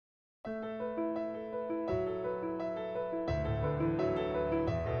Good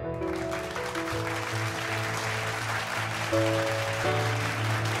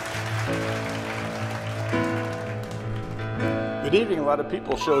evening. A lot of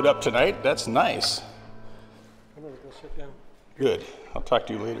people showed up tonight. That's nice. I'm going to go sit down. Good. I'll talk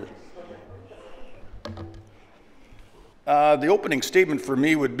to you later. The opening statement for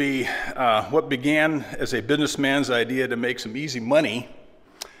me would be what began as a businessman's idea to make some easy money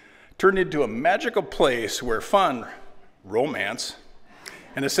turned into a magical place where fun, romance,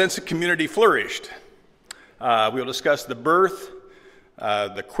 and a sense of community flourished. We'll discuss the birth,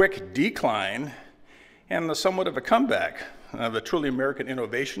 the quick decline, and the somewhat of a comeback of the truly American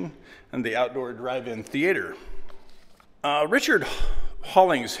innovation and the outdoor drive-in theater. Richard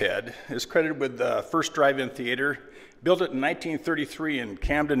Hollingshead is credited with the first drive-in theater, built it in 1933 in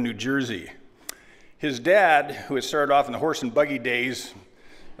Camden, New Jersey. His dad, who had started off in the horse and buggy days,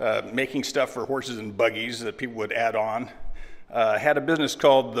 making stuff for horses and buggies that people would add on, had a business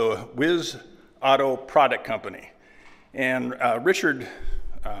called the Whiz Auto Product Company. And Richard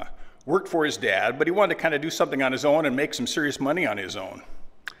worked for his dad, but he wanted to kind of do something on his own and make some serious money on his own.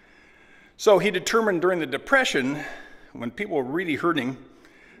 So he determined during the Depression, when people were really hurting,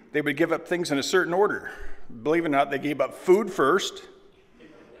 they would give up things in a certain order. Believe it or not, they gave up food first,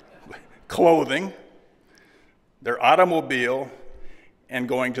 clothing, their automobile, and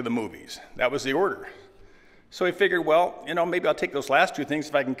going to the movies. That was the order. So he figured, well, you know, maybe I'll take those last two things.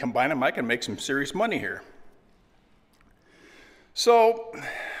 If I can combine them, I can make some serious money here. So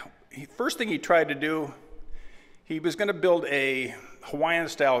first thing he tried to do, he was going to build a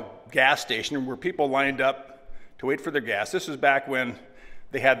Hawaiian-style gas station where people lined up to wait for their gas. This was back when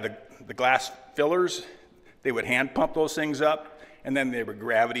they had the glass fillers. They would hand pump those things up, and then they would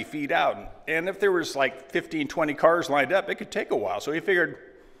gravity feed out. And if there was like 15, 20 cars lined up, it could take a while. So he figured,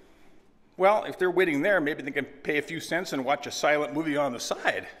 well, if they're waiting there, maybe they can pay a few cents and watch a silent movie on the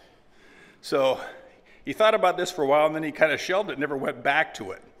side. So he thought about this for a while, and then he kind of shelved it, never went back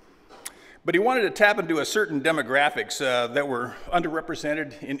to it. But he wanted to tap into a certain demographics that were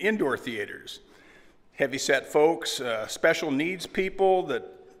underrepresented in indoor theaters. Heavyset folks, special needs people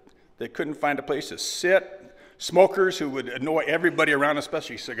that couldn't find a place to sit, smokers who would annoy everybody around,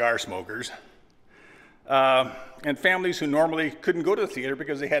 especially cigar smokers, and families who normally couldn't go to the theater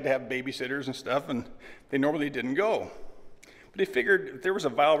because they had to have babysitters and stuff, and they normally didn't go. But he figured if there was a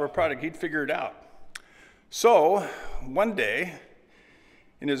viable product, he'd figure it out. So one day,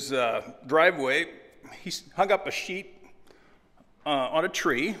 in his driveway, he hung up a sheet on a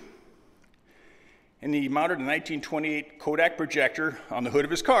tree, and he mounted a 1928 Kodak projector on the hood of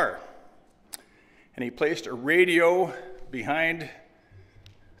his car. And he placed a radio behind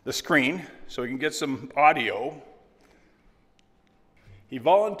the screen so he can get some audio. He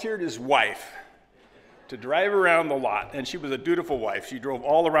volunteered his wife to drive around the lot, and she was a dutiful wife. She drove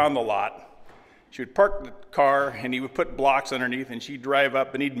all around the lot. She would park the car, and he would put blocks underneath, and she'd drive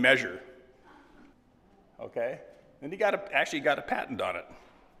up, and he'd measure. Okay? And he actually got a patent on it.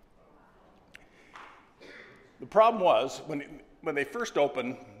 The problem was, when they first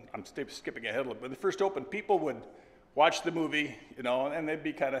opened, I'm skipping ahead a little bit, when they first opened, people would watch the movie, you know, and they'd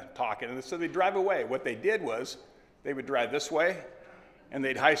be kind of talking, and so they'd drive away. What they did was, they would drive this way, and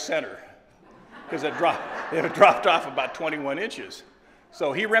they'd high center, because they had dropped off about 21 inches.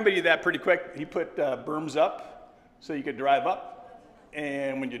 So he remedied that pretty quick. He put berms up so you could drive up,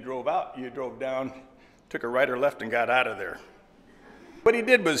 and when you drove out, you drove down, took a right or left, and got out of there. What he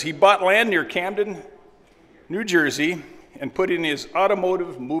did was he bought land near Camden, New Jersey, and put in his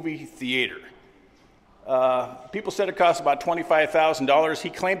automotive movie theater. People said it cost about $25,000. He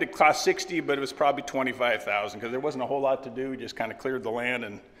claimed it cost $60,000, but it was probably $25,000 because there wasn't a whole lot to do. He just kind of cleared the land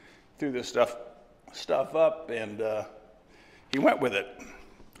and threw this stuff up, and he went with it.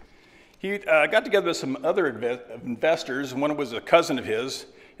 He got together with some other investors. One was a cousin of his,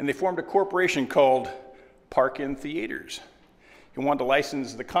 and they formed a corporation called Park-In Theaters. He wanted to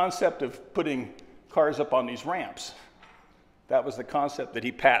license the concept of putting cars up on these ramps. That was the concept that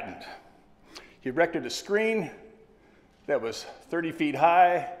he patented. He erected a screen that was 30 feet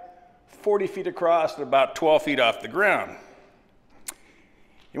high, 40 feet across, and about 12 feet off the ground.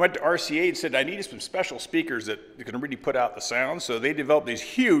 He went to RCA and said, I needed some special speakers that can really put out the sound. So they developed these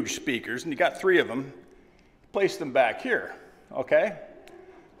huge speakers, and he got 3 of them, placed them back here, okay?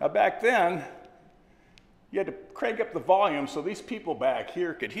 Now back then, you had to crank up the volume so these people back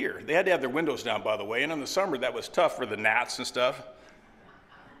here could hear. They had to have their windows down, by the way, and in the summer that was tough for the gnats and stuff.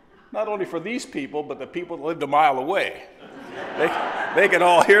 Not only for these people, but the people that lived a mile away. They could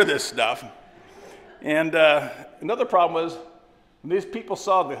all hear this stuff. And another problem was, when these people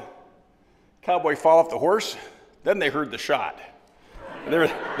saw Cowboy fall off the horse, then they heard the shot.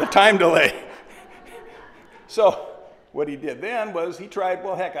 The time delay. So what he did then was he tried,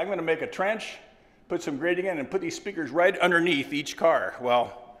 well, heck, I'm going to make a trench, put some grating in, and put these speakers right underneath each car.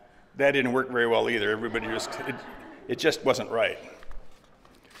 Well, that didn't work very well either. Everybody it just wasn't right.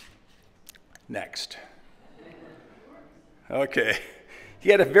 Next. Okay. He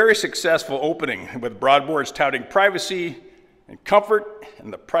had a very successful opening with broadboards touting privacy and comfort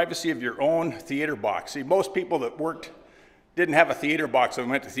and the privacy of your own theater box. See, most people that worked didn't have a theater box when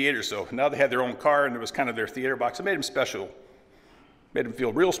they went to theater, so now they had their own car and it was kind of their theater box. It made them special. Made them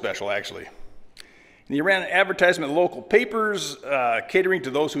feel real special, actually. And he ran an advertisement in local papers, catering to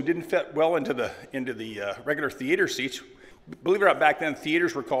those who didn't fit well into the regular theater seats. Believe it or not, back then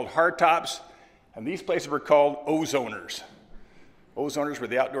theaters were called hardtops, and these places were called ozoners. Ozoners were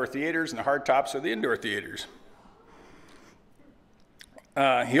the outdoor theaters, and the hardtops are the indoor theaters.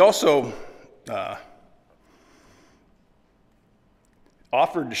 He also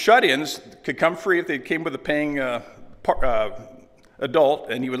offered shut-ins could come free if they came with a paying adult,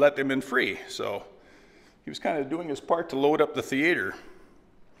 and he would let them in free. So he was kind of doing his part to load up the theater.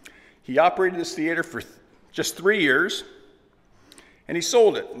 He operated this theater for just 3 years, and he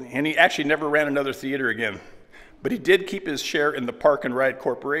sold it. And he actually never ran another theater again. But he did keep his share in the Park and Ride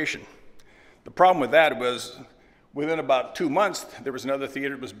Corporation. The problem with that was within about 2 months, there was another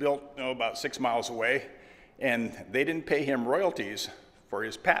theater that was built about 6 miles away, and they didn't pay him royalties for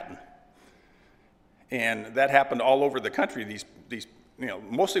his patent. And that happened all over the country.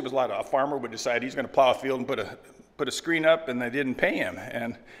 Mostly it was a farmer would decide he's going to plow a field and put a screen up, and they didn't pay him.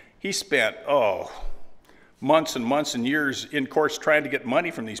 And he spent, months and months and years in courts trying to get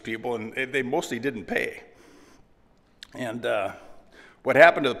money from these people, and they mostly didn't pay. And what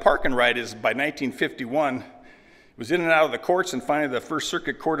happened to the Park and Ride is by 1951, it was in and out of the courts, and finally the First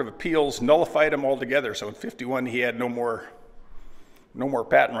Circuit Court of Appeals nullified him altogether. So in 51, he had no more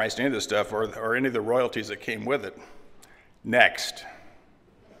patent rights to any of this stuff or any of the royalties that came with it. Next.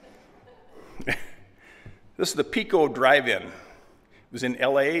 This is the Pico Drive-In. It was in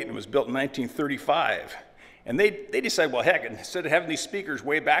LA, and it was built in 1935. And they decided, well, heck, instead of having these speakers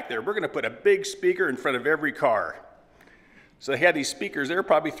way back there, we're going to put a big speaker in front of every car. So they had these speakers there,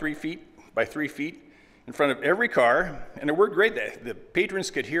 probably 3 feet by 3 feet, in front of every car, and it worked great. The patrons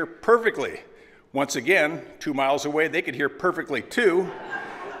could hear perfectly. Once again, 2 miles away, they could hear perfectly too.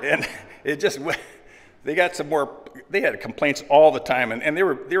 And it just, they got some more, they had complaints all the time, and they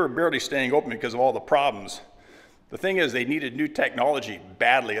were barely staying open because of all the problems. The thing is, they needed new technology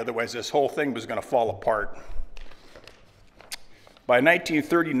badly, otherwise this whole thing was going to fall apart. By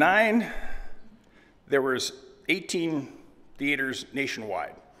 1939, there was 18 theaters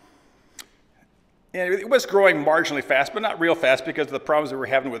nationwide. And it was growing marginally fast, but not real fast because of the problems they were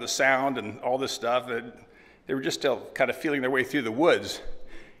having with the sound and all this stuff. They were just still kind of feeling their way through the woods.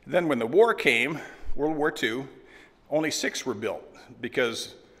 Then when the war came, World War II, only 6 were built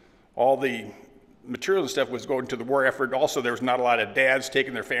because all the material and stuff was going to the war effort. Also, there was not a lot of dads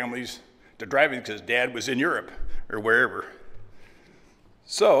taking their families to drive-in because dad was in Europe or wherever.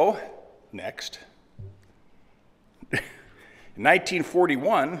 So, next. In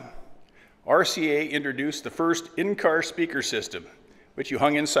 1941, RCA introduced the first in-car speaker system, which you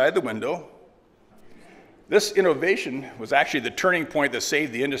hung inside the window. This innovation was actually the turning point that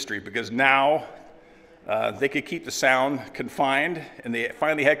saved the industry because now they could keep the sound confined, and they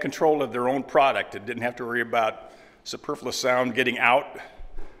finally had control of their own product. It didn't have to worry about superfluous sound getting out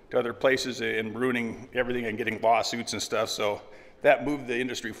to other places and ruining everything and getting lawsuits and stuff, so that moved the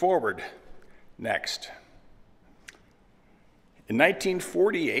industry forward. Next. In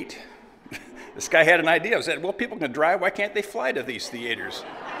 1948, this guy had an idea. He said, well, people can drive, why can't they fly to these theaters?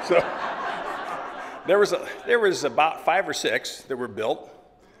 So there was about 5 or 6 that were built,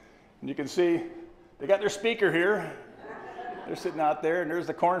 and you can see they got their speaker here. They're sitting out there, and there's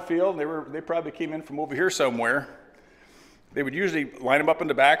the cornfield. They probably came in from over here somewhere. They would usually line them up in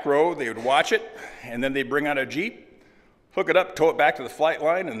the back row. They would watch it, and then they'd bring out a Jeep, hook it up, tow it back to the flight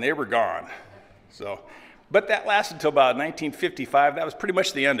line, and they were gone. But that lasted until about 1955. That was pretty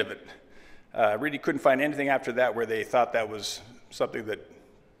much the end of it. Really couldn't find anything after that where they thought that was something that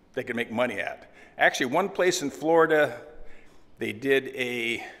they could make money at. Actually, one place in Florida, they did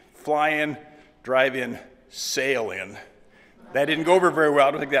a fly-in, drive-in, sail-in. That didn't go over very well.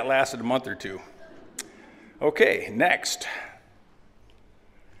 I don't think that lasted a month or 2. Okay, next.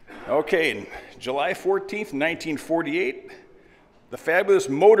 Okay, July 14th, 1948, the fabulous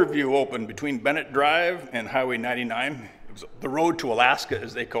Motor View opened between Bennett Drive and Highway 99. It was the road to Alaska,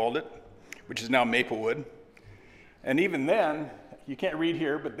 as they called it, which is now Maplewood. And even then, you can't read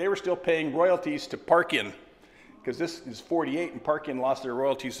here, but they were still paying royalties to Park-In, because this is 48, and Park-In lost their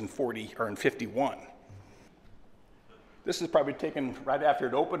royalties in 51. This is probably taken right after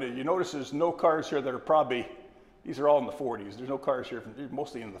it opened, and you notice there's no cars here that are probably, these are all in the 40s. There's no cars here,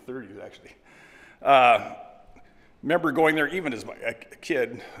 mostly in the 30s, actually. Remember going there even as a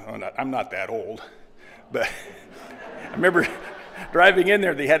kid. I'm not that old, but I remember driving in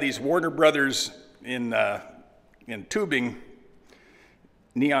there. They had these Warner Brothers in tubing,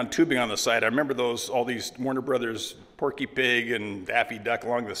 neon tubing on the side. I remember all these Warner Brothers, Porky Pig and Daffy Duck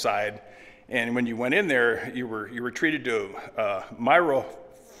along the side. And when you went in there, you were treated to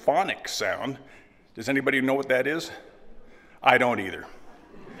myrophonic sound. Does anybody know what that is? I don't either.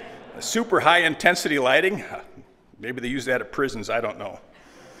 Super high intensity lighting. Maybe they use that at prisons, I don't know.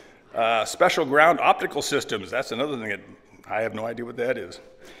 Special ground optical systems, that's another thing that I have no idea what that is.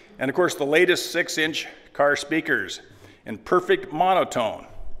 And of course the latest 6-inch car speakers in perfect monotone,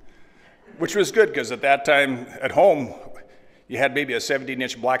 which was good because at that time at home, you had maybe a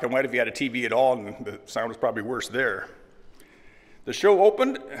 17-inch black and white if you had a TV at all, and the sound was probably worse there. The show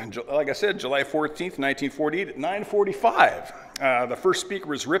opened, like I said, July 14th, 1948 at 9:45. The first speaker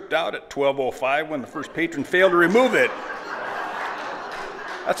was ripped out at 12:05 when the first patron failed to remove it.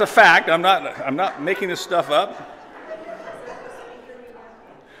 That's a fact. I'm not making this stuff up.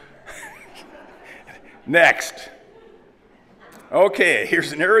 Next. Okay,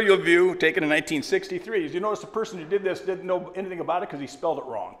 here's an aerial view taken in 1963. As you notice, the person who did this didn't know anything about it because he spelled it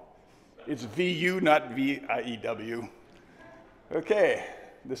wrong. It's VU, not VIEW. Okay,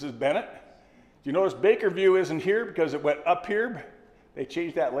 this is Bennett. You notice Baker View isn't here because it went up here. They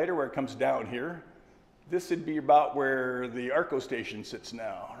changed that later where it comes down here. This would be about where the Arco station sits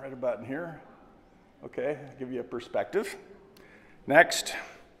now, right about in here. Okay, I'll give you a perspective. Next.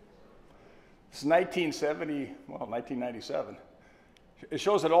 This is 1997. It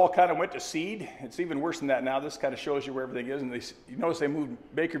shows it all kind of went to seed. It's even worse than that now. This kind of shows you where everything is. And you notice they moved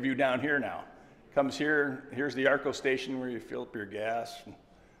Baker View down here now. Comes here, here's the Arco station where you fill up your gas. And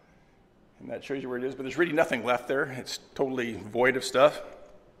that shows you where it is, but there's really nothing left there. It's totally void of stuff.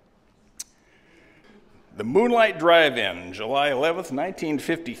 The Moonlight Drive-In, July 11th,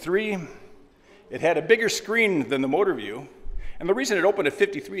 1953. It had a bigger screen than the Motor View. And the reason it opened at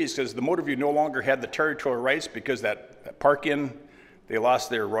 53 is because the Motor View no longer had the territorial rights because that Park-In, they lost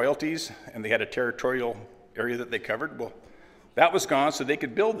their royalties and they had a territorial area that they covered. Well, that was gone, so they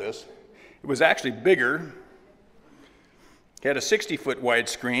could build this. It was actually bigger. It had a 60-foot wide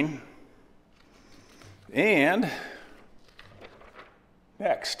screen. And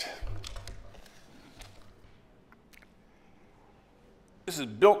next. This is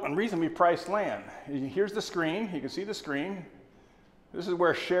built on reasonably priced land. Here's the screen. You can see the screen. This is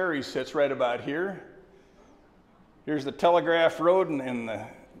where Sherry sits right about here. Here's the Telegraph Road and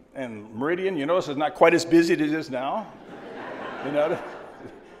Meridian. You notice it's not quite as busy as it is now. You know,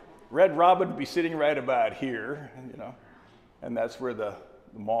 Red Robin would be sitting right about here, you know, and that's where the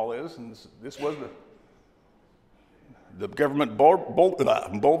mall is. And this was the government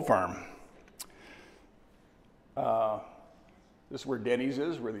bulb farm. This is where Denny's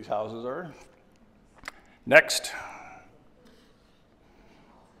is, where these houses are. Next.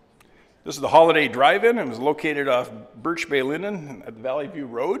 This is the Holiday Drive-In. It was located off Birch Bay Linden at Valley View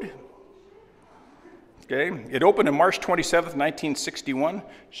Road. Okay. It opened on March 27th, 1961,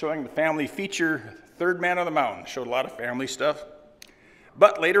 showing the family feature, Third Man on the Mountain. Showed a lot of family stuff.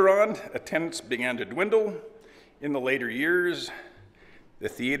 But later on, attendance began to dwindle. In the later years, the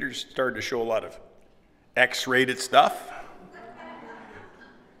theaters started to show a lot of X-rated stuff.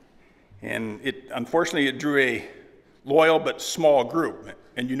 And unfortunately, it drew a loyal but small group,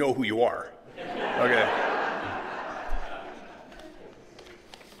 and you know who you are. Okay.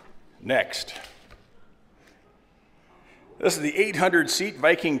 Next. This is the 800-seat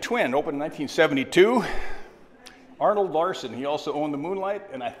Viking Twin, opened in 1972. Arnold Larson, he also owned the Moonlight,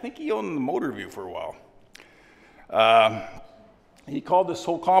 and I think he owned the Motor View for a while. He called this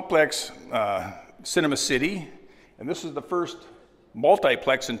whole complex Cinema City, and this was the first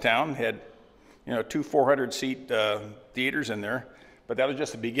multiplex in town. Had, you know, 2 400-seat theaters in there, but that was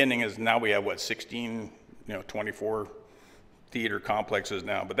just the beginning. As now we have what, 16, 24 theater complexes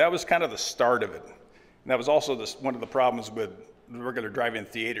now. But that was kind of the start of it. And that was also one of the problems with regular drive-in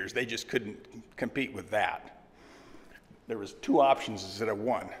theaters. They just couldn't compete with that. There was 2 options instead of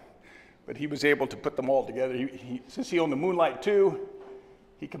 1. But he was able to put them all together. Since he owned the Moonlight too,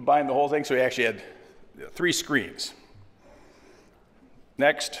 he combined the whole thing, so he actually had 3 screens.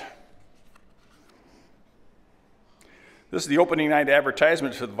 Next. This is the opening night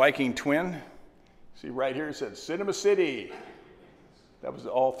advertisement for the Viking Twin. See right here, it said Cinema City. That was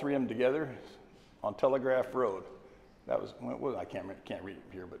all three of them together on Telegraph Road. That was, well, I can't read it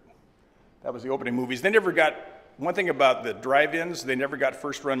here, but that was the opening movies. They never got, one thing about the drive-ins, they never got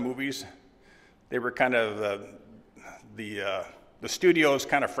first-run movies. They were kind of, the studios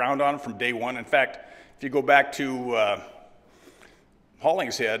kind of frowned on from day one. In fact, if you go back to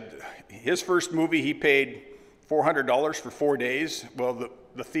Hollingshead, his first movie, he paid $400 for 4 days. Well,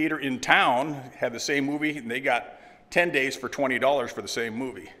 the theater in town had the same movie, and they got 10 days for $20 for the same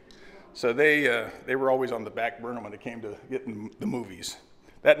movie. So they were always on the back burner when it came to getting the movies.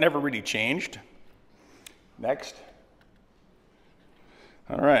 That never really changed. Next.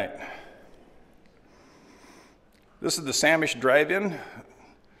 All right. This is the Samish Drive-In,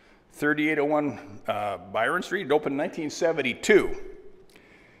 3801 Byron Street. It opened in 1972.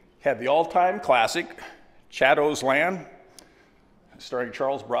 Had the all-time classic, Chatto's Land, starring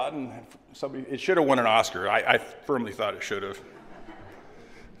Charles Broughton. It should have won an Oscar. I firmly thought it should have.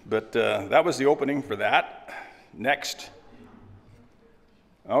 But that was the opening for that. Next.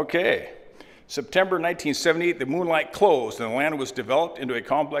 Okay. September 1978, the Moonlight closed, and the land was developed into a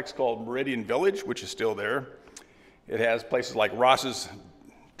complex called Meridian Village, which is still there. It has places like Ross's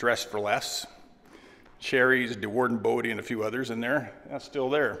Dress for Less, Cherry's, DeWarden Bodie, and a few others in there. That's still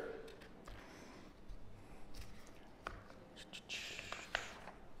there.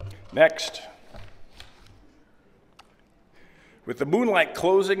 Next. With the Moonlight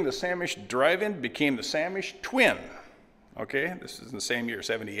closing, the Samish Drive-In became the Samish Twin. Okay, this is in the same year,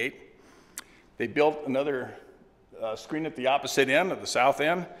 78. They built another screen at the opposite end, at the south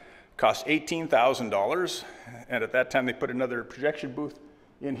end. Cost $18,000, and at that time they put another projection booth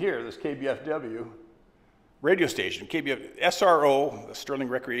in here, this KBFW radio station. SRO, the Sterling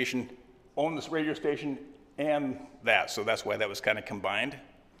Recreation, owned this radio station and that, so that's why that was kind of combined.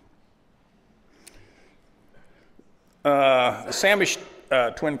 The Samish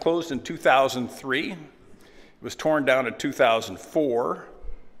Twin closed in 2003. It was torn down in 2004.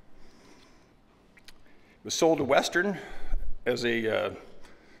 It was sold to Western as a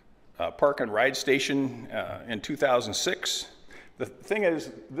park and ride station in 2006. The thing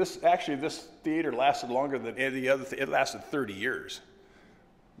is, this theater lasted longer than any of the other. It lasted 30 years,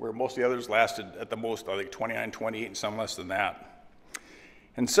 where most of the others lasted at the most, I think, 29, 28, and some less than that.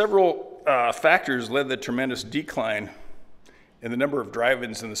 And several factors led to the tremendous decline in the number of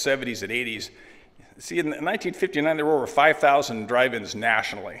drive-ins in the 70s and 80s. See, in 1959, there were over 5,000 drive-ins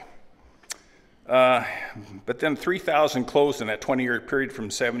nationally. But then 3,000 closed in that 20-year period from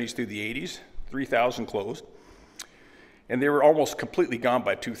 70s through the 80s. 3,000 closed. And they were almost completely gone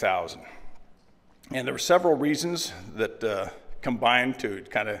by 2000. And there were several reasons that combined to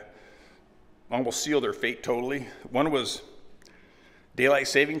kind of almost seal their fate totally. One was daylight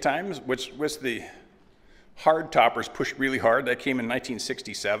saving times, which was the hard toppers pushed really hard. That came in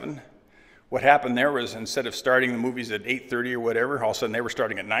 1967. What happened there was, instead of starting the movies at 8:30 or whatever, all of a sudden they were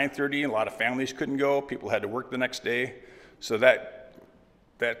starting at 9:30, and a lot of families couldn't go. People had to work the next day. So that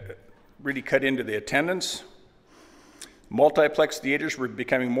really cut into the attendance. Multiplex theaters were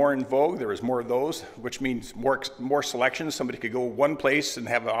becoming more in vogue. There was more of those, which means more selections. Somebody could go one place and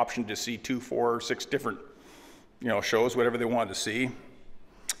have the option to see 2, 4, 6 different shows, whatever they wanted to see.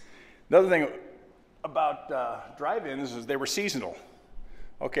 Another thing about drive-ins is they were seasonal.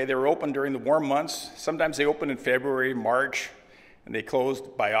 Okay, they were open during the warm months. Sometimes they opened in February, March, and they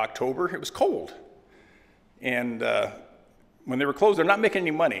closed by October. It was cold. And when they were closed, they're not making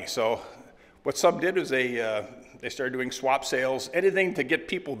any money. So what some did was they started doing swap sales, anything to get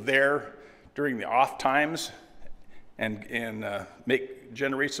people there during the off times and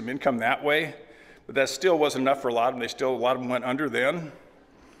generate some income that way. But that still wasn't enough for a lot of them. A lot of them went under then.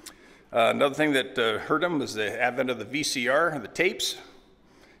 Another thing that hurt them was the advent of the VCR, the tapes.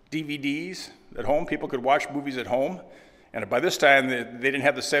 DVDs at home. People could watch movies at home. And by this time, they didn't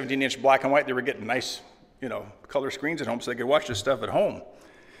have the 17-inch black and white. They were getting nice, color screens at home so they could watch this stuff at home.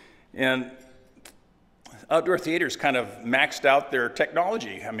 And outdoor theaters kind of maxed out their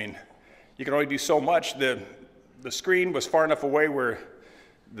technology. I mean, you can only do so much. The screen was far enough away where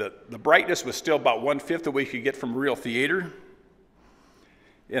the brightness was still about 1/5 of what you could get from a real theater.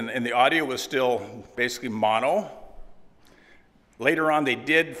 And the audio was still basically mono. Later on, they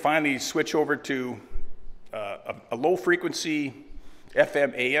did finally switch over to a low-frequency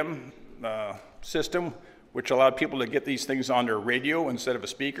FM/AM system, which allowed people to get these things on their radio instead of a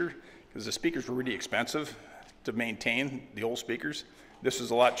speaker, because the speakers were really expensive to maintain, the old speakers. This is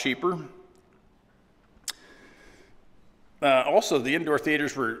a lot cheaper. Also, the indoor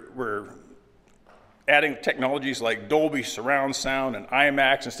theaters were adding technologies like Dolby surround sound and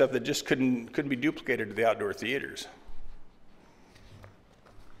IMAX and stuff that just couldn't be duplicated to the outdoor theaters.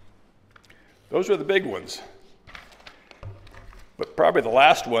 Those were the big ones. But probably the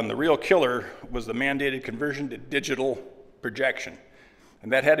last one, the real killer, was the mandated conversion to digital projection.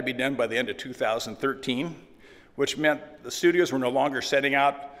 And that had to be done by the end of 2013, which meant the studios were no longer sending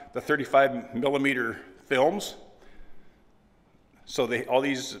out the 35 millimeter films. So all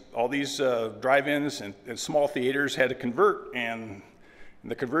these drive-ins and small theaters had to convert, and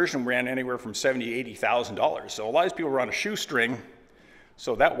the conversion ran anywhere from $70,000 to $80,000. So a lot of these people were on a shoestring,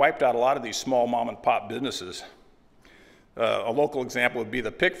 so that wiped out a lot of these small mom and pop businesses. A local example would be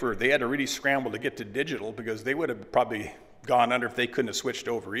the Pickford. They had to really scramble to get to digital because they would have probably gone under if they couldn't have switched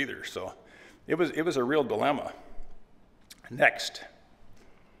over either. So it was a real dilemma. Next.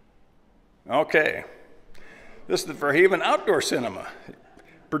 Okay. This is the Fairhaven Outdoor Cinema,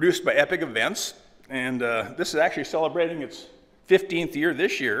 produced by Epic Events, and this is actually celebrating its 15th year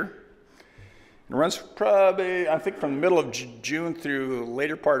this year. It runs probably, I think, from the middle of June through the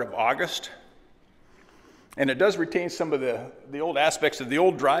later part of August. And it does retain some of the old aspects of the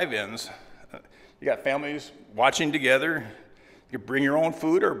old drive-ins. You got families watching together. You can bring your own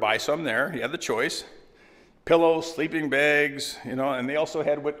food or buy some there. You have the choice. Pillows, sleeping bags, you know, and they also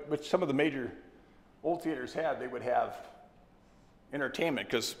had what some of the major old theaters had. They would have entertainment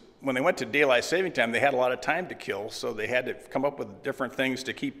because when they went to daylight saving time, they had a lot of time to kill, so they had to come up with different things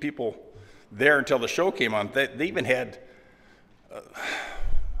to keep people there until the show came on. They even had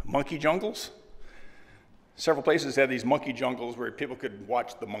monkey jungles. Several places had these monkey jungles where people could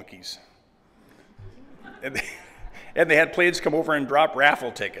watch the monkeys. And they had planes come over and drop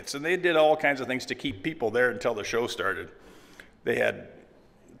raffle tickets, and they did all kinds of things to keep people there until the show started. They had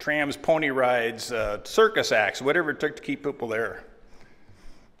trams, pony rides, circus acts, whatever it took to keep people there.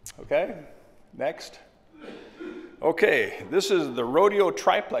 Okay, next. Okay, this is the Rodeo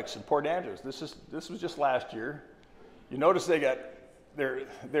Triplex in Port Andrews. This was just last year. You notice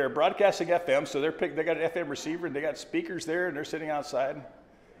they're broadcasting FM, so they got an FM receiver and they got speakers there and they're sitting outside.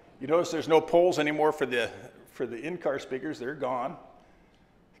 You notice there's no poles anymore for the in-car speakers. They're gone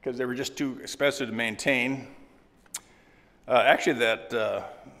because they were just too expensive to maintain. Actually, the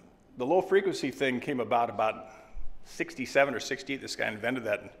low frequency thing came about 67 or 68. This guy invented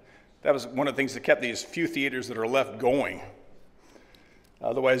that. That was one of the things that kept these few theaters that are left going.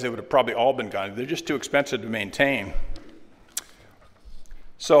 Otherwise, they would have probably all been gone. They're just too expensive to maintain.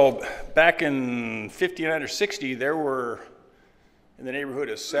 So back in 59 or 60, there were in the neighborhood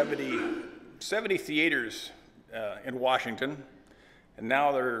of 70 theaters in Washington, and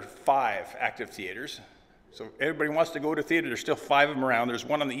now there are 5 active theaters. So everybody wants to go to theater. There's still 5 of them around. There's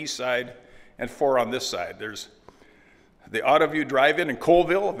 1 on the east side and 4 on this side. There's the AutoView Drive-In in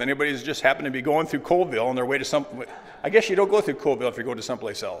Colville. If anybody's just happened to be going through Colville on their way to some, I guess you don't go through Colville if you go to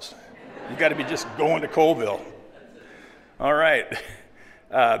someplace else. You got to be just going to Colville. All right.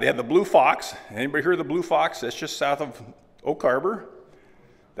 They have the Blue Fox. Anybody heard of the Blue Fox? That's just south of Oak Harbor.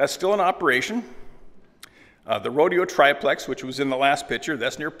 That's still in operation. The Rodeo Triplex, which was in the last picture,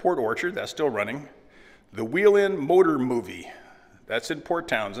 that's near Port Orchard. That's still running. The Wheel-In Motor Movie, that's in Port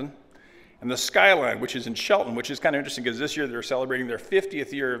Townsend. And the Skyline, which is in Shelton, which is kind of interesting because this year they're celebrating their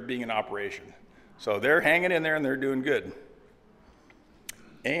 50th year of being in operation. So they're hanging in there and they're doing good.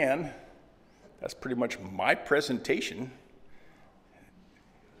 And that's pretty much my presentation.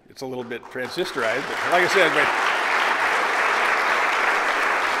 It's a little bit transistorized, but like I said,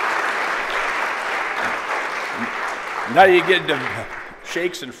 now you get into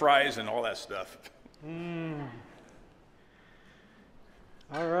shakes and fries and all that stuff.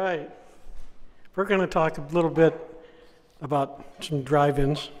 All right. We're going to talk a little bit about some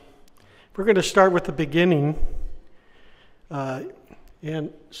drive-ins. We're going to start with the beginning.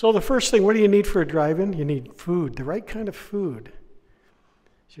 And so the first thing, what do you need for a drive-in? You need food, the right kind of food.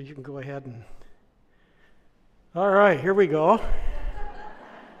 So you can go ahead and... All right, here we go.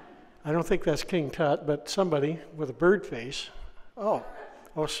 I don't think that's King Tut, but somebody with a bird face. Oh,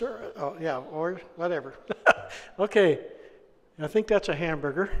 sir. Oh, yeah, or whatever. Okay, I think that's a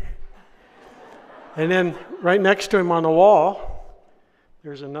hamburger. And then right next to him on the wall,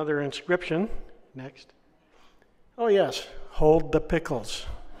 there's another inscription. Next. Oh, yes, hold the pickles.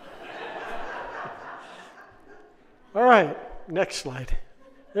 All right, next slide.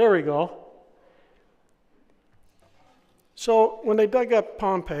 There we go. So when they dug up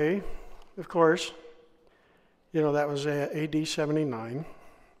Pompeii, of course, you know, that was AD 79.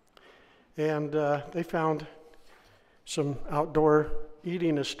 And they found some outdoor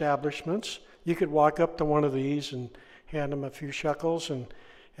eating establishments. You could walk up to one of these and hand them a few shekels and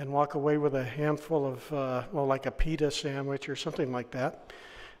walk away with a handful of, well, like a pita sandwich or something like that.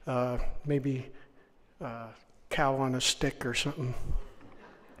 Maybe cow on a stick or something.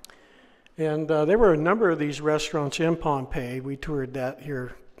 And there were a number of these restaurants in Pompeii. We toured that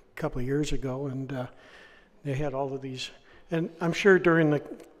here a couple of years ago, and they had all of these. And I'm sure during the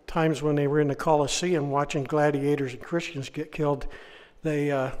times when they were in the Colosseum watching gladiators and Christians get killed,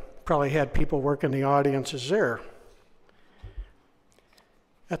 they probably had people working the audiences there.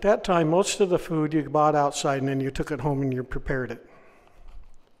 At that time, most of the food you bought outside and then you took it home and you prepared it.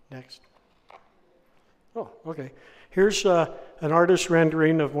 Next. Oh, okay. Here's an artist's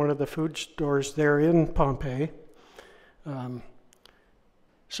rendering of one of the food stores there in Pompeii.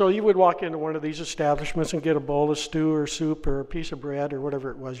 So you would walk into one of these establishments and get a bowl of stew or soup or a piece of bread or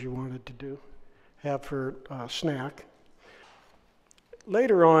whatever it was you wanted to have for a snack.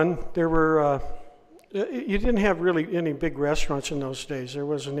 Later on, there were, you didn't have really any big restaurants in those days. There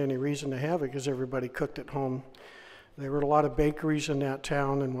wasn't any reason to have it because everybody cooked at home. There were a lot of bakeries in that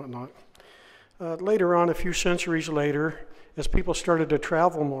town and whatnot. Later on, a few centuries later, as people started to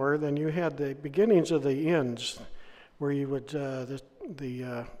travel more, then you had the beginnings of the inns, where you would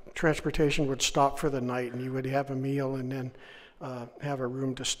the transportation would stop for the night, and you would have a meal and then have a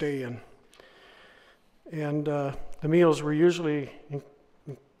room to stay in. And the meals were usually,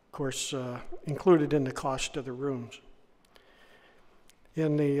 of course, included in the cost of the rooms.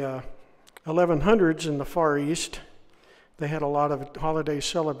 In the 1100s in the Far East, they had a lot of holiday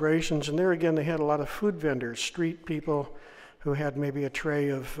celebrations, and there again they had a lot of food vendors, street people who had maybe a tray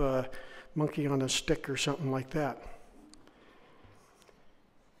of monkey on a stick or something like that.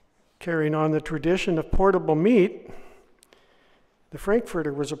 Carrying on the tradition of portable meat, the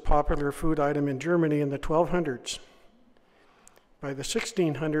Frankfurter was a popular food item in Germany in the 1200s. By the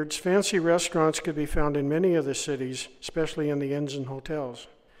 1600s, fancy restaurants could be found in many of the cities, especially in the inns and hotels.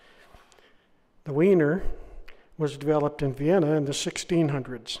 The Wiener was developed in Vienna in the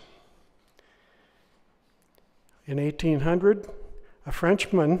 1600s. In 1800, a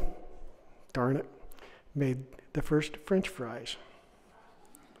Frenchman, darn it, made the first French fries.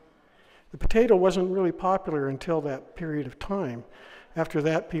 The potato wasn't really popular until that period of time. After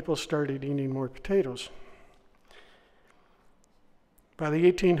that, people started eating more potatoes. By the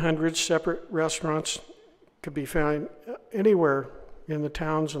 1800s, separate restaurants could be found anywhere in the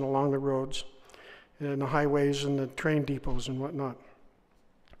towns and along the roads, and the highways and the train depots and whatnot.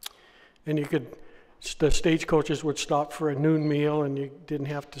 And the stagecoaches would stop for a noon meal, and you didn't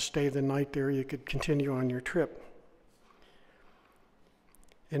have to stay the night there. You could continue on your trip.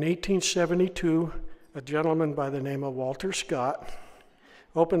 In 1872, a gentleman by the name of Walter Scott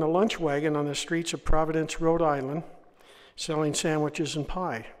opened a lunch wagon on the streets of Providence, Rhode Island, selling sandwiches and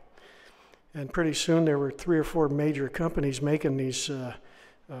pie. And pretty soon there were 3 or 4 major companies making these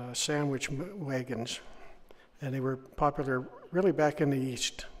sandwich wagons. And they were popular really back in the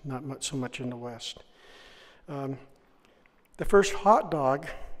East, not so much in the West. The first hot dog,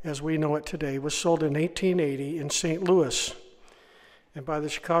 as we know it today, was sold in 1880 in St. Louis. And by the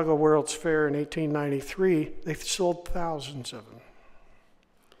Chicago World's Fair in 1893, they sold thousands of them.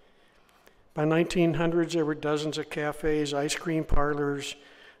 By 1900s, there were dozens of cafes, ice cream parlors,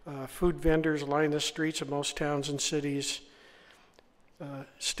 food vendors lined the streets of most towns and cities.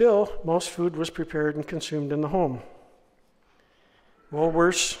 Still, most food was prepared and consumed in the home.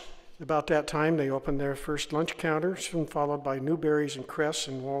 Woolworths, about that time, they opened their first lunch counter, soon followed by Newberry's and Cress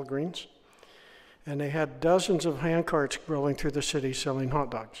and Walgreens. And they had dozens of handcarts rolling through the city selling hot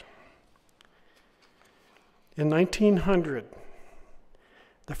dogs. In 1900,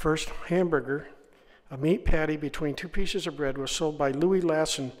 the first hamburger, a meat patty between 2 pieces of bread, was sold by Louis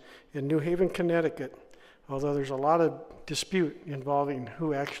Lassen in New Haven, Connecticut, although there's a lot of dispute involving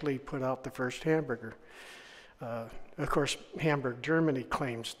who actually put out the first hamburger. Of course, Hamburg, Germany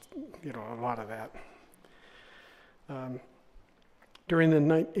claims, a lot of that. In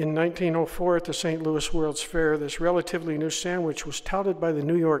 1904 at the St. Louis World's Fair, this relatively new sandwich was touted by the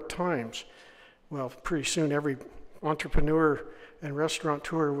New York Times. Well, pretty soon every entrepreneur and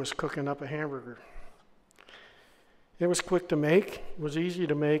restaurateur was cooking up a hamburger. It was quick to make, it was easy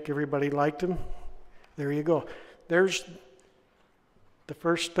to make, everybody liked them. There you go. There's the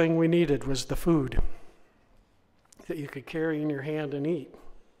first thing we needed was the food that you could carry in your hand and eat.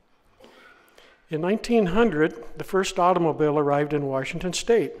 In 1900, the first automobile arrived in Washington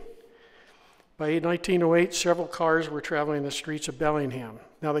State. By 1908, several cars were traveling the streets of Bellingham.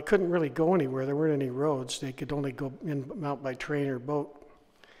 Now, they couldn't really go anywhere. There weren't any roads. They could only go in and out by train or boat.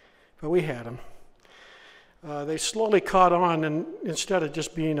 But we had them. They slowly caught on, and instead of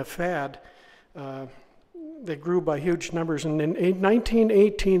just being a fad, they grew by huge numbers. And in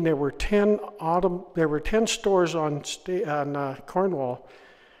 1918, there were 10 stores on Cornwall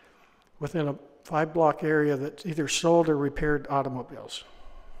within a 5-block area that either sold or repaired automobiles.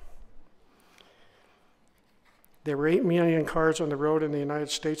 There were 8 million cars on the road in the United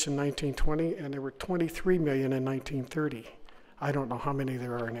States in 1920, and there were 23 million in 1930. I don't know how many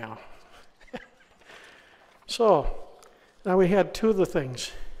there are now. So, now we had two of the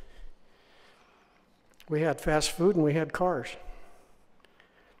things. We had fast food and we had cars.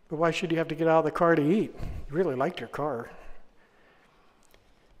 But why should you have to get out of the car to eat? You really liked your car.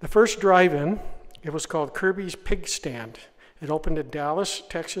 The first drive-in, it was called Kirby's Pig Stand. It opened in Dallas,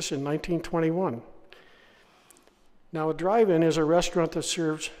 Texas in 1921. Now a drive-in is a restaurant that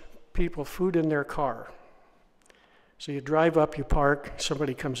serves people food in their car. So you drive up, you park,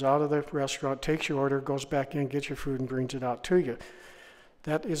 somebody comes out of the restaurant, takes your order, goes back in, gets your food, and brings it out to you.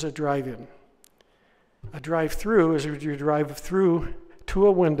 That is a drive-in. A drive-thru is you drive through to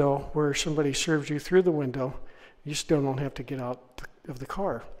a window where somebody serves you through the window. You still don't have to get out of the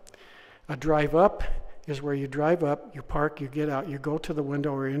car. A drive-up is where you drive up, you park, you get out, you go to the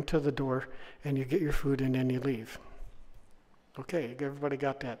window or into the door, and you get your food and then you leave. Okay, everybody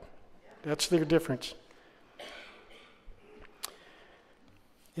got that? That's the difference.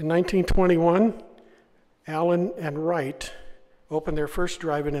 In 1921, Allen and Wright opened their first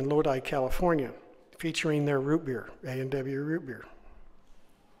drive-in in Lodi, California, featuring their root beer, A&W root beer.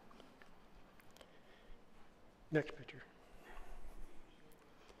 Next picture.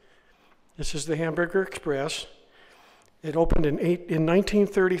 This is the Hamburger Express. It opened in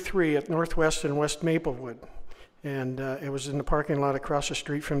 1933 at Northwest and West Maplewood. And it was in the parking lot across the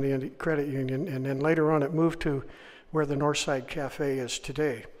street from the credit union. And then later on it moved to where the Northside Cafe is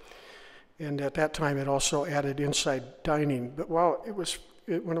today. And at that time it also added inside dining. But while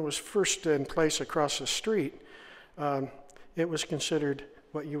when it was first in place across the street, it was considered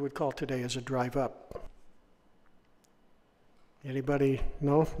what you would call today as a drive-up. Anybody?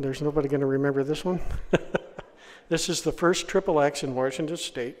 No? There's nobody going to remember this one? This is the first XXX in Washington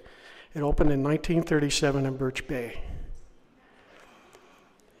State. It opened in 1937 in Birch Bay.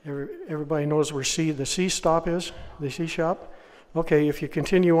 Everybody knows where the C stop is, the C shop? Okay, if you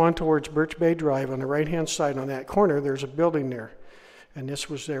continue on towards Birch Bay Drive, on the right-hand side on that corner, there's a building there. And this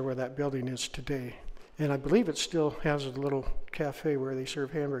was there where that building is today. And I believe it still has a little cafe where they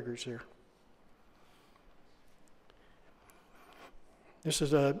serve hamburgers there. This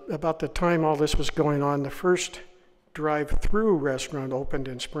is about the time all this was going on. The first drive-thru restaurant opened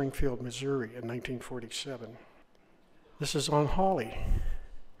in Springfield, Missouri in 1947. This is on Holly.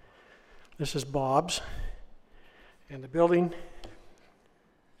 This is Bob's. And the building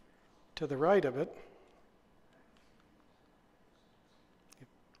to the right of it,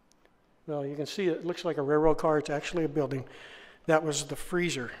 well, you can see it looks like a railroad car. It's actually a building. That was the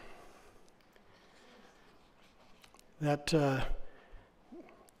freezer. Bob's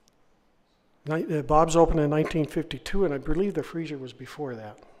opened in 1952, and I believe the freezer was before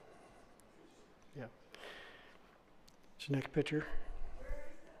that. Yeah. It's the next picture.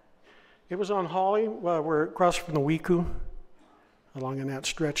 It was on Holly. We're across from the Wiku, along in that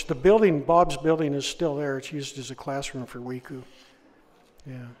stretch. The building, Bob's building, is still there. It's used as a classroom for Wiku.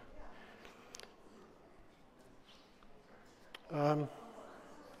 Yeah.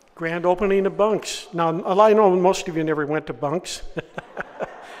 Grand opening of Bunks. Now, I know most of you never went to Bunks.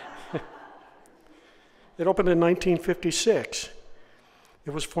 It opened in 1956.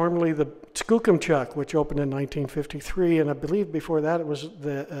 It was formerly the Skookumchuck, which opened in 1953, and I believe before that it was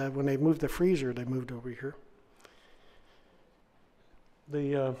when they moved the freezer, they moved over here.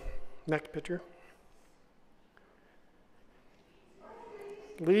 The next picture.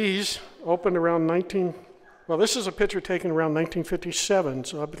 Lee's opened around well, this is a picture taken around 1957,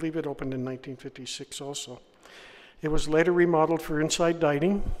 so I believe it opened in 1956 also. It was later remodeled for inside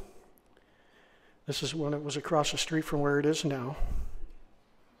dining. This is when it was across the street from where it is now.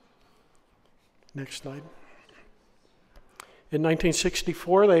 Next slide. In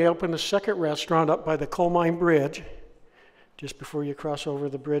 1964, they opened a second restaurant up by the Coal Mine Bridge, just before you cross over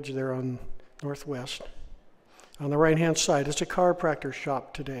the bridge there on Northwest. On the right-hand side, it's a chiropractor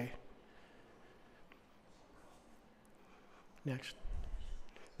shop today. Next.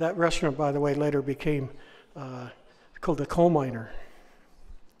 That restaurant, by the way, later became called the Coal Miner.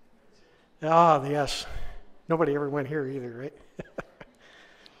 Ah, yes. Nobody ever went here either, right?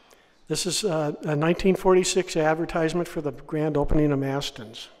 This is a 1946 advertisement for the grand opening of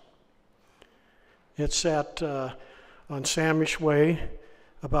Maston's. It's at on Samish Way,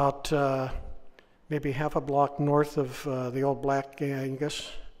 about maybe half a block north of the old Black Angus.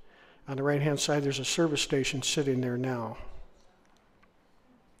 On the right-hand side, there's a service station sitting there now.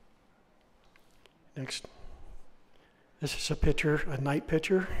 Next. This is a picture, a night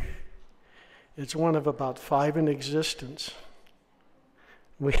picture. It's one of about 5 in existence.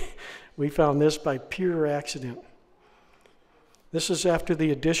 We found this by pure accident. This is after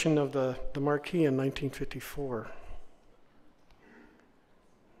the addition of the marquee in 1954.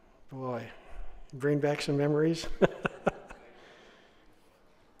 Boy, bring back some memories.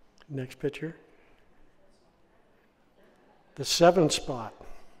 Next picture. The 7 spot.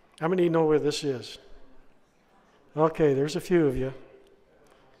 How many know where this is? Okay, there's a few of you.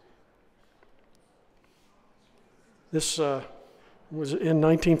 This was in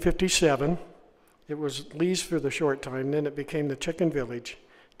 1957. It was leased for the short time, then it became the Chicken Village,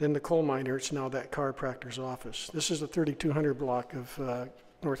 then the coal miner. It's now that chiropractor's office. This is the 3200 block of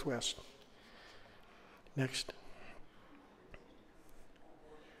Northwest. Next.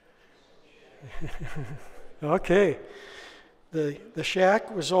 Okay. The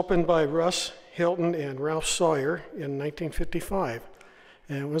shack was opened by Russ Hilton and Ralph Sawyer in 1955.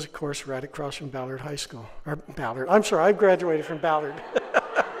 And it was, of course, right across from Ballard High School. Or Ballard. I'm sorry, I graduated from Ballard.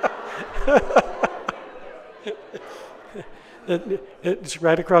 It's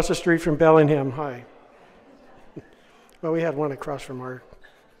right across the street from Bellingham High. Well, we had one across from our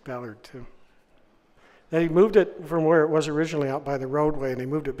Ballard, too. They moved it from where it was originally out by the roadway, and they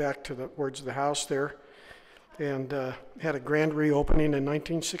moved it back towards the house there, and had a grand reopening in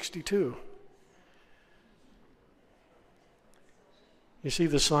 1962. You see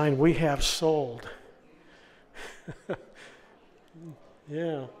the sign, "We have sold."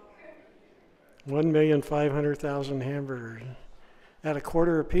 Yeah. 1,500,000 hamburgers at a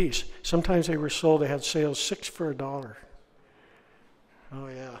quarter a piece. Sometimes they were sold, they had sales 6 for $1. Oh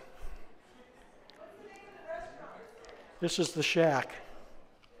yeah. This is the shack.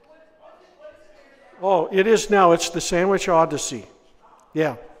 Oh, it is now. It's the Sandwich Odyssey.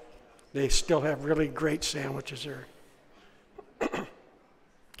 Yeah. They still have really great sandwiches there.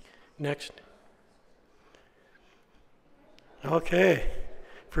 Next. Okay.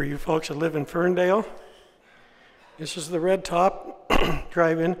 For you folks that live in Ferndale, this is the Red Top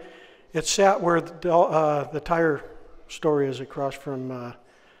Drive-In. It sat where the tire store is across from,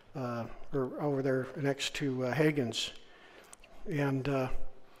 or over there next to Hagen's. And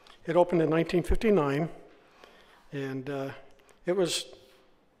it opened in 1959, and it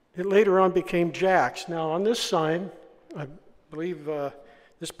later on became Jack's. Now on this sign, I believe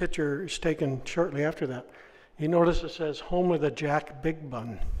this picture is taken shortly after that. You notice it says "Home of the Jack Big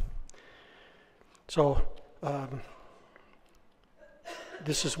Bun." So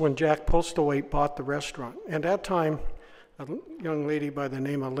this is when Jack Postlewaite bought the restaurant. And at that time, a young lady by the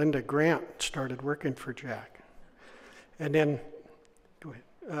name of Linda Grant started working for Jack. And then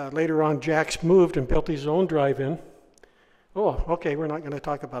later on, Jack's moved and built his own drive-in. Oh, okay, we're not going to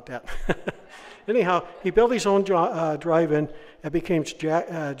talk about that. Anyhow, he built his own drive-in. It became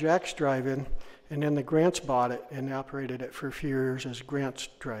Jack's Drive-In. And then the Grants bought it and operated it for a few years as Grant's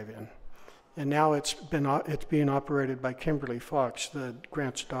Drive-In. And now it's being operated by Kimberly Fox, the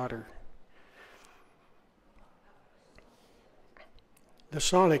Grant's daughter. The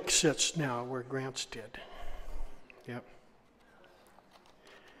Sonic sits now where Grant's did. Yep.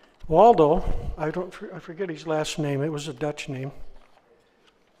 Waldo, I forget his last name. It was a Dutch name.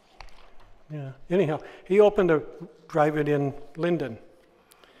 Yeah. Anyhow, he opened a drive-in in Linden.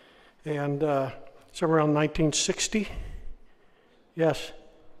 And somewhere around 1960. Yes.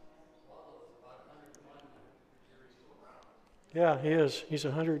 Yeah, he is. He's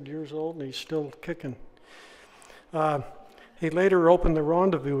 100 years old and he's still kicking. He later opened the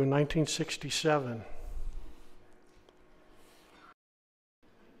Rendezvous in 1967.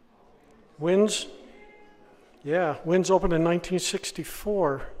 Wynn's, yeah, Wynn's opened in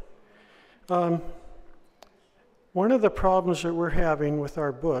 1964. One of the problems that we're having with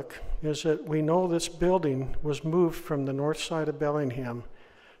our book is that we know this building was moved from the north side of Bellingham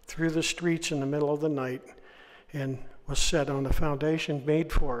through the streets in the middle of the night and was set on a foundation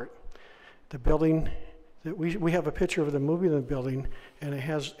made for it. The building, that we have a picture of the movie in the building, and it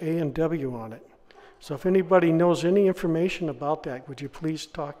has A&W on it. So if anybody knows any information about that, would you please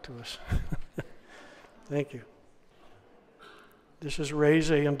talk to us? Thank you. This is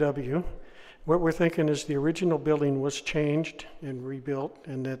Ray's A&W. What we're thinking is the original building was changed and rebuilt,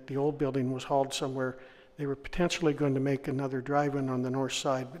 and that the old building was hauled somewhere. They were potentially going to make another drive-in on the north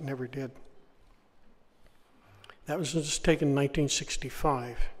side, but never did. That was just taken in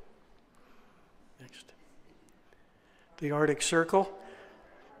 1965. Next. The Arctic Circle.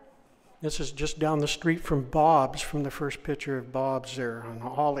 This is just down the street from Bob's, from the first picture of Bob's there on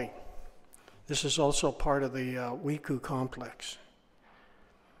Holly. This is also part of the Wiku complex.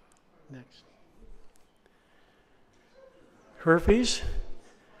 Next. Herfy's.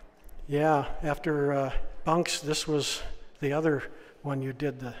 Yeah, after Bunks, this was the other one you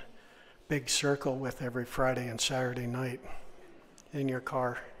did the big circle with every Friday and Saturday night. in your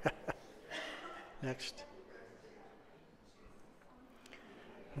car. Next.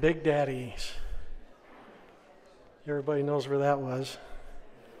 Big Daddy's. Everybody knows where that was.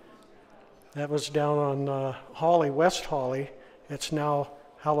 That was down on Holly, West Holly. It's now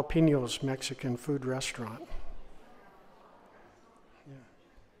Jalapenos Mexican food restaurant. Yeah.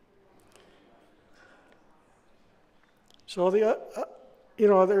 So you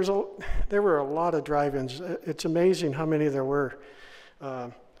know, there were a lot of drive-ins. It's amazing how many there were.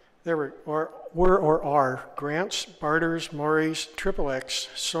 There were are Grant's, Barter's, Maury's, Triple X,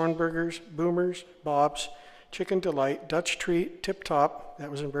 Sornberger's, Boomer's, Bob's, Chicken Delight, Dutch Treat, Tip Top,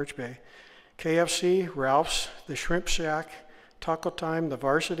 that was in Birch Bay, KFC, Ralph's, the Shrimp Shack, Taco Time, the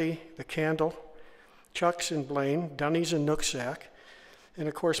Varsity, the Candle, Chuck's in Blaine, Dunny's in Nooksack, and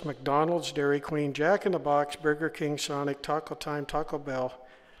of course McDonald's, Dairy Queen, Jack in the Box, Burger King, Sonic, Taco Time, Taco Bell.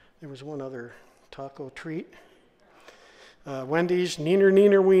 There was one other taco treat. Wendy's,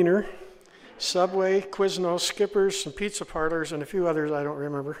 Neener Wiener, Subway, Quiznos, Skipper's, some pizza parlors, and a few others I don't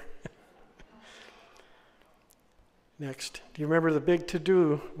remember. Next, do you remember the big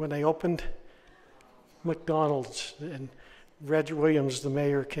to-do when they opened McDonald's and Reg Williams, the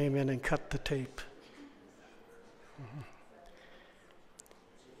mayor, came in and cut the tape? Mm-hmm.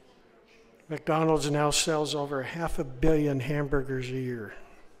 McDonald's now sells over 500 million hamburgers a year,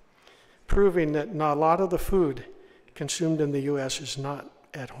 proving that not a lot of the food consumed in the U.S. is not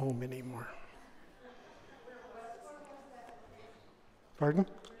at home anymore. Pardon?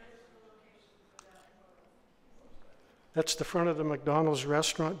 That's the front of the McDonald's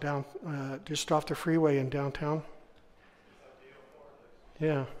restaurant down just off the freeway in downtown.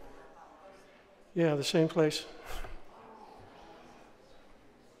 Yeah. Yeah, the same place.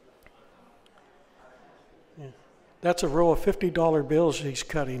 Yeah. That's a row of $50 bills he's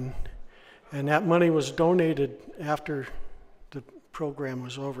cutting, and that money was donated after the program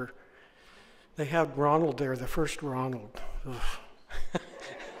was over. They had Ronald there, the first Ronald.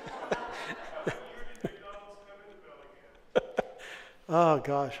 Oh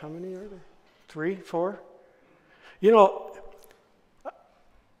gosh, how many are there? 3, 4? You know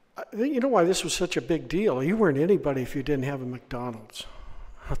why this was such a big deal? You weren't anybody if you didn't have a McDonald's.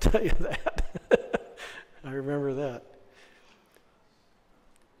 I'll tell you that. I remember that.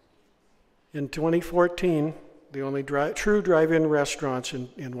 In 2014, the only true drive-in restaurants in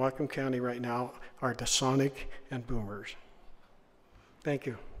Whatcom County right now are the Sonic and Boomers. Thank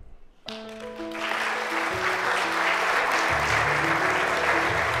you.